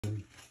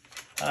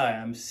Hi,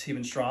 I'm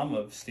Steven Strahm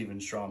of Steven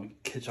Strahm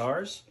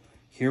Guitars.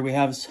 Here we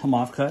have some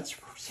offcuts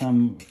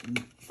from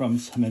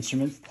some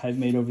instruments I've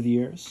made over the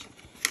years.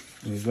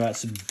 We've got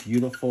some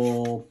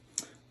beautiful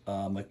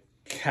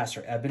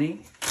Macassar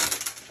ebony.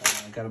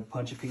 Got a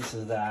bunch of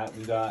pieces of that.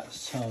 We've got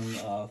some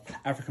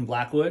African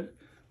blackwood,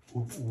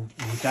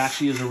 which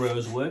actually is a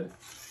rosewood.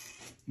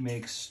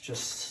 Makes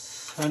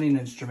just stunning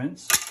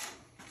instruments.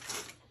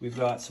 We've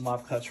got some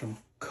offcuts from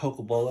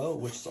Cocobolo,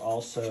 which is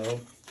also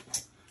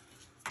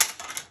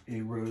a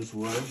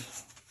rosewood.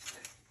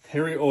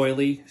 Very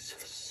oily,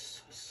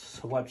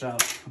 so watch out.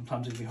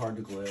 Sometimes it can be hard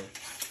to glue.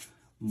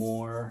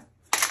 More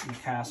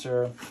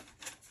Macassar.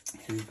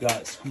 We've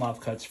got some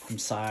offcuts from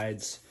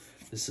Sides.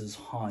 This is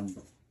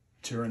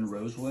Honduran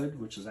rosewood,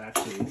 which is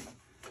actually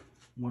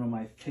one of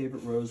my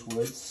favorite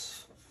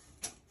rosewoods.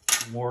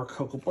 More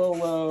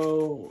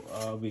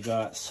Cocobolo. We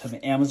got some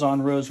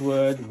Amazon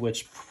rosewood,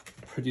 which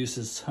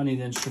produces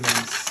hunting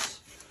instruments,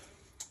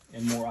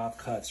 and more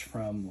offcuts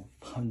from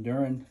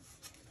Honduran,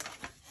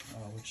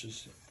 which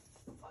is,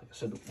 like I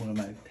said, one of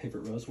my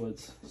favorite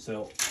rosewoods.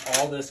 So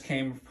all this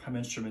came from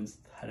instruments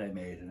that I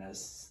made and have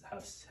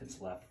since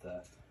left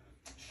the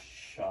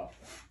shop.